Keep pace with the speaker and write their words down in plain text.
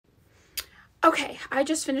Okay, I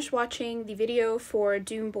just finished watching the video for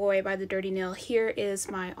Doom Boy by the Dirty Nil. Here is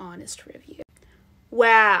my honest review.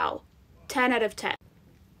 Wow, 10 out of 10.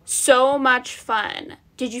 So much fun.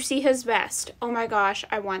 Did you see his vest? Oh my gosh,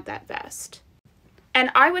 I want that vest.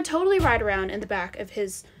 And I would totally ride around in the back of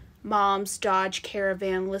his mom's Dodge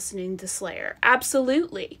Caravan listening to Slayer.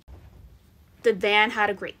 Absolutely. The van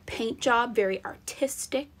had a great paint job, very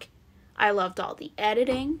artistic. I loved all the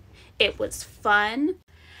editing. It was fun.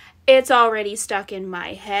 It's already stuck in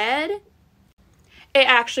my head. It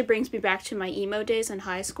actually brings me back to my emo days in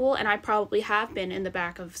high school, and I probably have been in the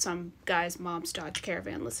back of some guy's mom's Dodge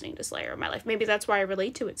Caravan listening to Slayer in my life. Maybe that's why I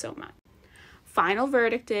relate to it so much. Final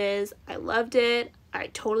verdict is, I loved it. I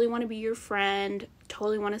totally want to be your friend.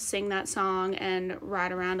 Totally want to sing that song and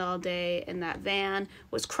ride around all day in that van.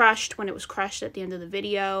 Was crushed when it was crushed at the end of the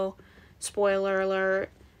video. Spoiler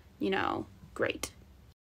alert. You know, great.